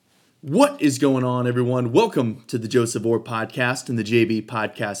What is going on, everyone? Welcome to the Joseph Orr Podcast and the JB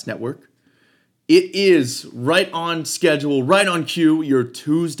Podcast Network. It is right on schedule, right on cue, your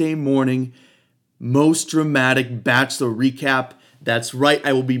Tuesday morning most dramatic Bachelor recap. That's right,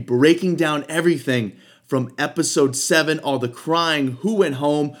 I will be breaking down everything from episode 7, all the crying, who went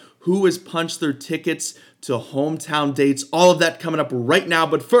home, who has punched their tickets to hometown dates, all of that coming up right now.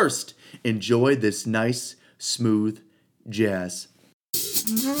 But first, enjoy this nice, smooth jazz.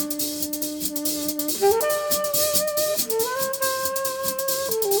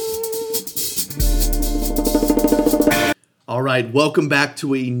 All right, welcome back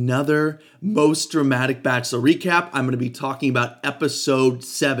to another most dramatic Bachelor recap. I'm going to be talking about episode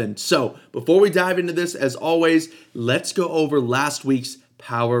 7. So before we dive into this, as always, let's go over last week's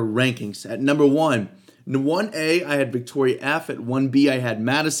power rankings. At number 1, 1A, I had Victoria F. At 1B, I had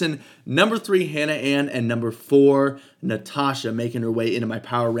Madison. Number 3, Hannah Ann. And number 4, Natasha, making her way into my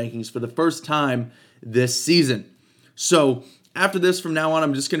power rankings for the first time this season. So after this, from now on,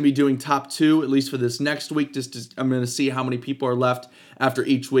 I'm just going to be doing top 2, at least for this next week. I'm going to see how many people are left after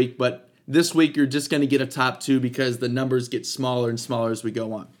each week. But this week, you're just going to get a top 2 because the numbers get smaller and smaller as we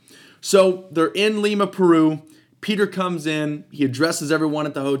go on. So they're in Lima, Peru. Peter comes in. He addresses everyone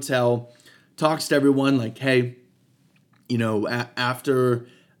at the hotel, talks to everyone like, hey, after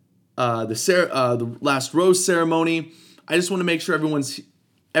the last rose ceremony, I just want to make sure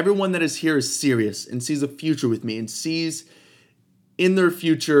everyone that is here is serious and sees a future with me and sees in their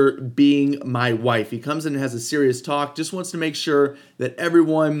future being my wife. He comes in and has a serious talk, just wants to make sure that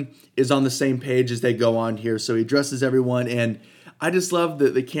everyone is on the same page as they go on here. So he addresses everyone, and I just love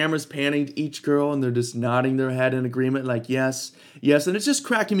that the camera's panning to each girl and they're just nodding their head in agreement like, yes, yes. And it's just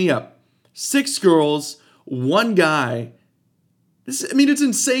cracking me up. 6 girls, 1 guy. It's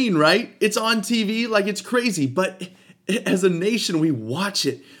insane, right? It's on TV, like it's crazy. But as a nation, we watch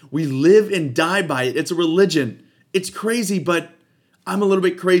it. We live and die by it. It's a religion. It's crazy, but I'm a little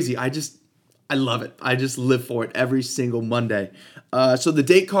bit crazy. I love it. I just live for it every single Monday. So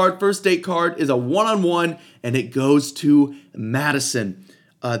the first date card is a one-on-one, and it goes to Madison.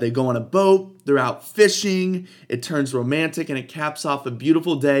 They go on a boat. They're out fishing. It turns romantic, and it caps off a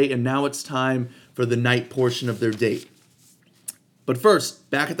beautiful day, and now it's time for the night portion of their date. But first,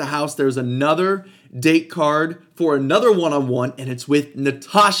 back at the house, there's another date card for another one-on-one, and it's with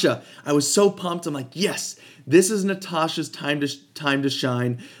Natasha. I was so pumped. I'm like, yes, this is Natasha's time to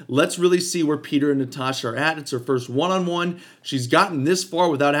shine. Let's really see where Peter and Natasha are at. It's her first one-on-one. She's gotten this far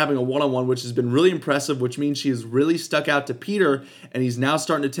without having a one-on-one, which has been really impressive, which means she has really stuck out to Peter, and he's now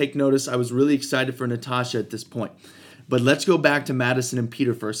starting to take notice. I was really excited for Natasha at this point. But let's go back to Madison and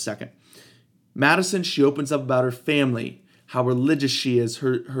Peter for a second. Madison, she opens up about her family, how religious she is,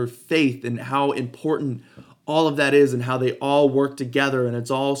 her faith, and how important all of that is, and how they all work together, and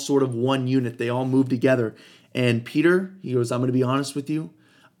it's all sort of one unit. They all move together. And Peter, he goes, I'm going to be honest with you.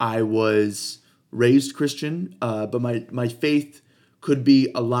 I was raised Christian, but my faith could be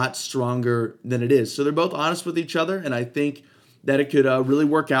a lot stronger than it is. So they're both honest with each other, and I think that it could really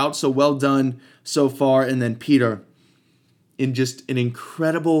work out. So well done so far. And then Peter, in just an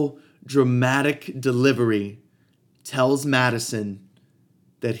incredible dramatic delivery, tells Madison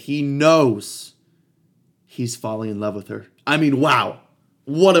that he knows he's falling in love with her. Wow.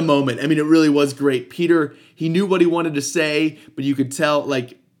 What a moment. It really was great. Peter, he knew what he wanted to say, but you could tell,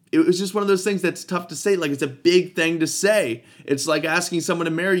 it was just one of those things that's tough to say. It's a big thing to say. It's like asking someone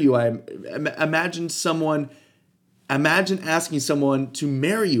to marry you. Imagine asking someone to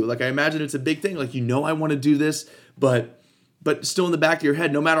marry you. I imagine it's a big thing. I want to do this, but still in the back of your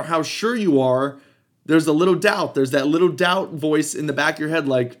head, no matter how sure you are, there's a little doubt. There's that little doubt voice in the back of your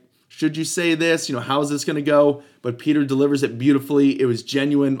head, should you say this? How is this going to go? But Peter delivers it beautifully. It was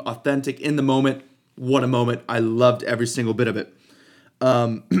genuine, authentic in the moment. What a moment. I loved every single bit of it.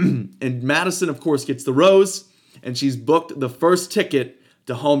 And Madison, of course, gets the rose, and she's booked the first ticket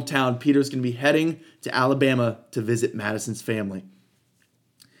to hometown. Peter's going to be heading to Alabama to visit Madison's family.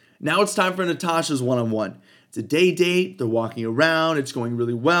 Now it's time for Natasha's one-on-one. It's a day date. They're walking around. It's going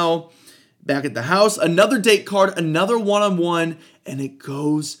really well. Back at the house, another date card, another one-on-one, and it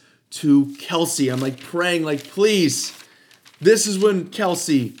goes to Kelsey. I'm praying, please. This is when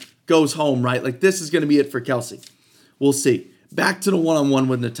Kelsey goes home, right? This is going to be it for Kelsey. We'll see. Back to the one-on-one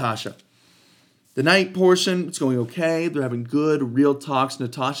with Natasha. The night portion, it's going okay. They're having good, real talks.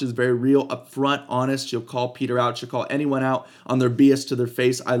 Natasha's very real, upfront, honest. She'll call Peter out. She'll call anyone out on their BS to their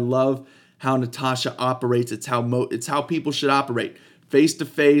face. I love how Natasha operates. It's how people should operate. Face to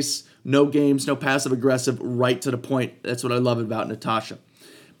face, no games, no passive aggressive, right to the point. That's what I love about Natasha.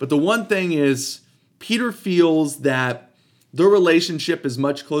 But the one thing is, Peter feels that Their relationship is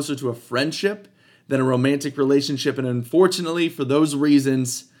much closer to a friendship than a romantic relationship. And unfortunately, for those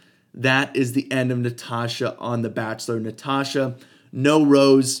reasons, that is the end of Natasha on The Bachelor. Natasha, no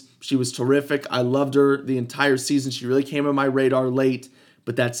rose. She was terrific. I loved her the entire season. She really came on my radar late,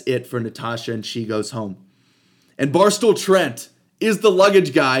 but that's it for Natasha, and she goes home. And Barstool Trent is the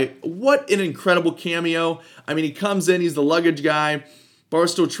luggage guy. What an incredible cameo. I mean, he comes in, he's the luggage guy.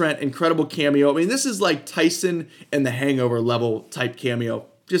 Barstool Trent, incredible cameo. I mean, this is like Tyson and the Hangover level type cameo.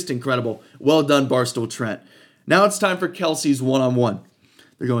 Just incredible. Well done, Barstool Trent. Now it's time for Kelsey's one-on-one.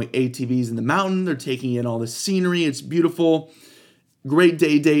 They're going ATVs in the mountain. They're taking in all the scenery. It's beautiful. Great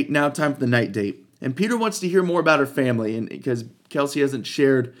day date. Now time for the night date. And Peter wants to hear more about her family, and because Kelsey hasn't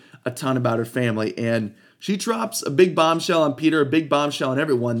shared a ton about her family. And she drops a big bombshell on Peter, a big bombshell on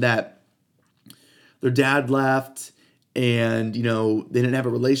everyone, that their dad left and, they didn't have a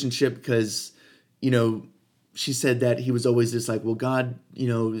relationship because, she said that he was always just like, well, God,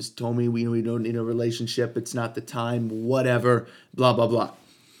 just told me we don't need a relationship. It's not the time, whatever, blah, blah, blah.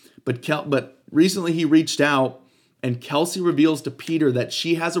 But recently he reached out, and Kelsey reveals to Peter that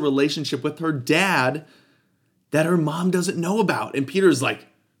she has a relationship with her dad that her mom doesn't know about. And Peter's like,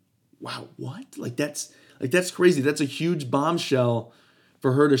 wow, what? That's crazy. That's a huge bombshell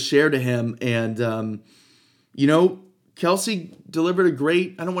for her to share to him. And, Kelsey delivered a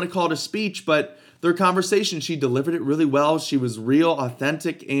great, I don't want to call it a speech, but their conversation, she delivered it really well. She was real,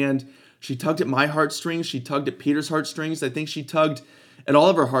 authentic, and she tugged at my heartstrings. She tugged at Peter's heartstrings. I think she tugged at all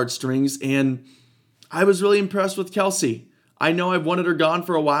of her heartstrings. And I was really impressed with Kelsey. I know I've wanted her gone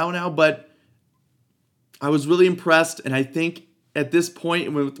for a while now, but I was really impressed. And I think at this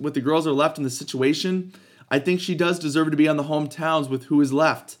point, with the girls that are left in the situation, I think she does deserve to be on the hometowns with who is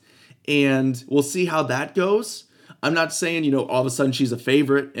left. And we'll see how that goes. I'm not saying, all of a sudden she's a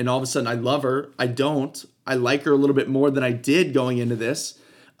favorite and all of a sudden I love her. I don't. I like her a little bit more than I did going into this.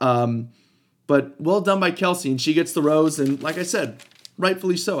 But well done by Kelsey. And she gets the rose. And like I said,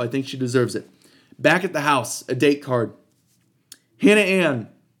 rightfully so. I think she deserves it. Back at the house, a date card. Hannah Ann,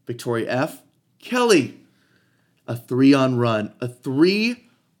 Victoria F., Kelly. A 3-on-1. A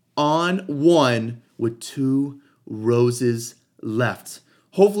 3-on-1 with 2 roses left.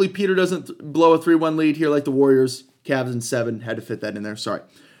 Hopefully Peter doesn't blow a 3-1 lead here like the Warriors. Cavs in 7. Had to fit that in there. Sorry.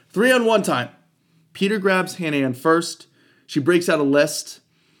 3-on-1 time. Peter grabs Hannah Ann first. She breaks out a list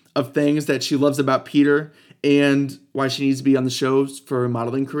of things that she loves about Peter and why she needs to be on the shows for a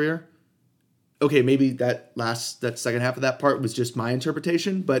modeling career. Okay, maybe that second half of that part was just my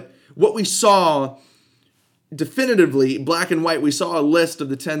interpretation, but what we saw definitively, black and white, we saw a list of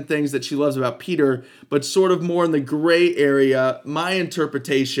the 10 things that she loves about Peter, but sort of more in the gray area. My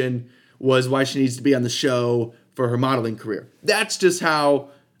interpretation was why she needs to be on the show for her modeling career. That's just how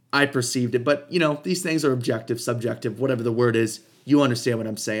I perceived it. But, these things are objective, subjective, whatever the word is. You understand what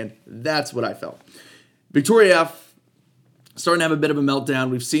I'm saying. That's what I felt. Victoria F., starting to have a bit of a meltdown.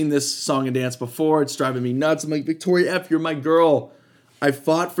 We've seen this song and dance before. It's driving me nuts. I'm like, Victoria F., you're my girl. I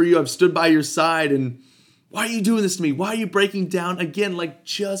fought for you. I've stood by your side. And why are you doing this to me? Why are you breaking down? Again,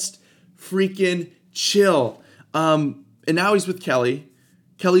 just freaking chill. And now he's with Kelly.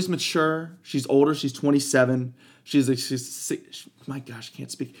 Kelly's mature. She's older. She's 27. She has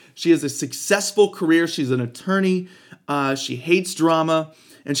can't speak. She has a successful career. She's an attorney. She hates drama.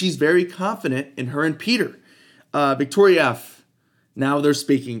 And she's very confident in her and Peter. Victoria F., now they're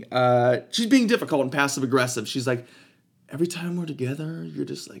speaking. She's being difficult and passive-aggressive. She's like, every time we're together, you're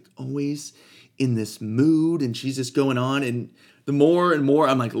just always in this mood. And she's just going on. And the more and more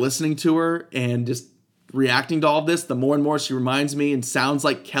I'm listening to her and just reacting to all of this, the more and more she reminds me and sounds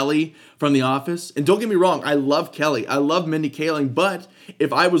like Kelly from The Office. And don't get me wrong, I love Kelly. I love Mindy Kaling. But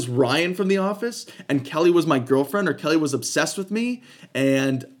if I was Ryan from The Office and Kelly was my girlfriend or Kelly was obsessed with me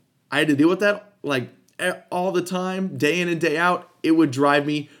and I had to deal with that all the time, day in and day out, it would drive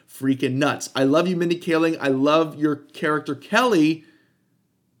me freaking nuts. I love you, Mindy Kaling. I love your character, Kelly.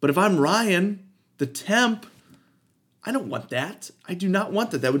 But if I'm Ryan, the temp, I don't want that. I do not want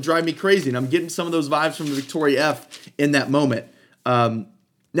that. That would drive me crazy. And I'm getting some of those vibes from Victoria F. in that moment. Now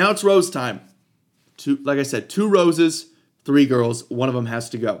it's rose time. Like I said, 2 roses, 3 girls. One of them has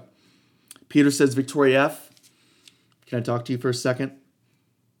to go. Peter says, Victoria F., can I talk to you for a second?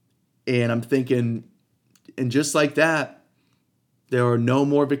 And I'm thinking, and just like that, there are no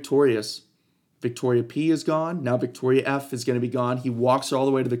more Victorias. Victoria P is gone. Now Victoria F is going to be gone. He walks her all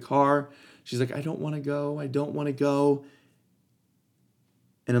the way to the car. She's like, I don't want to go. I don't want to go.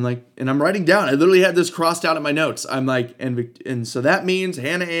 And I'm like, and I'm writing down. I literally had this crossed out in my notes. I'm like, and so that means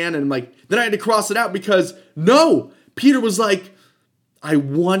Hannah Ann. And I'm like, then I had to cross it out because no, Peter was like, I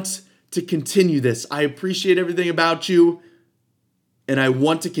want to continue this. I appreciate everything about you. and I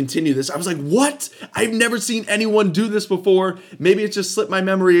want to continue this. I was like, what? I've never seen anyone do this before. Maybe it just slipped my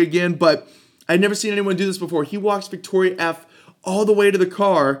memory again, but I've never seen anyone do this before. He walks Victoria F all the way to the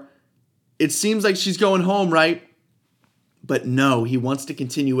car. It seems like she's going home, right? But no, he wants to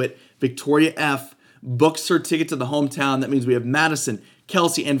continue it. Victoria F books her ticket to the hometown. That means we have Madison,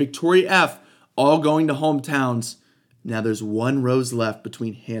 Kelsey, and Victoria F all going to hometowns. Now there's one rose left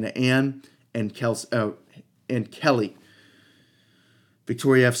between Hannah Ann and Kelly.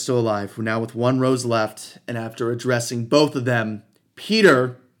 Victoria F's still alive. We're now with one rose left. And after addressing both of them,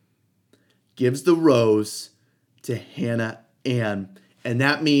 Peter gives the rose to Hannah Ann. And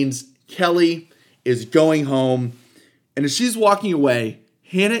that means Kelly is going home. And as she's walking away,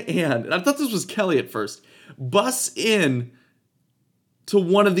 Hannah Ann, and I thought this was Kelly at first, busts in to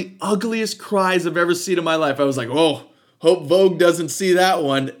one of the ugliest cries I've ever seen in my life. I was like, oh, hope Vogue doesn't see that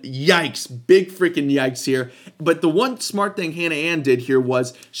one. Yikes. Big freaking yikes here. But the one smart thing Hannah Ann did here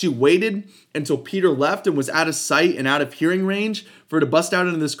was she waited until Peter left and was out of sight and out of hearing range for her to bust out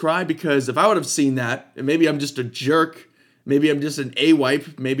into this cry, because if I would have seen that, and maybe I'm just a jerk, maybe I'm just an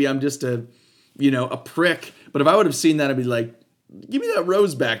A-wipe, maybe I'm just a prick, but if I would have seen that, I'd be like, give me that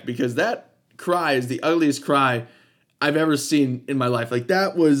rose back, because that cry is the ugliest cry I've ever seen in my life. Like,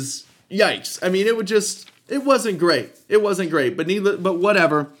 that was yikes. I mean, it wasn't great. It wasn't great, but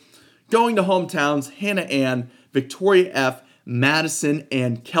whatever. Going to hometowns, Hannah Ann, Victoria F, Madison,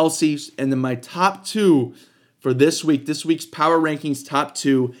 and Kelsey. And then my top two for this week's Power Rankings top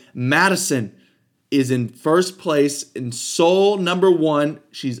two, Madison is in first place in sole number one.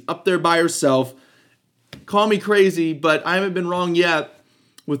 She's up there by herself. Call me crazy, but I haven't been wrong yet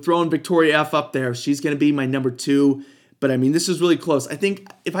with throwing Victoria F up there. She's going to be my number two. But I mean, this is really close. I think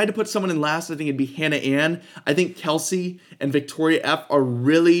if I had to put someone in last, I think it'd be Hannah Ann. I think Kelsey and Victoria F are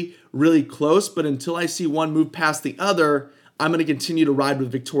really, really close. But until I see one move past the other, I'm going to continue to ride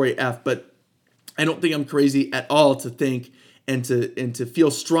with Victoria F. But I don't think I'm crazy at all to think and to feel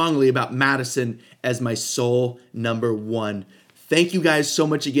strongly about Madison as my sole number one. Thank you guys so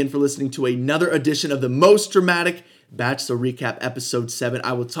much again for listening to another edition of the most dramatic Bachelor Recap episode 7.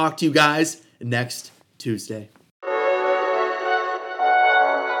 I will talk to you guys next Tuesday.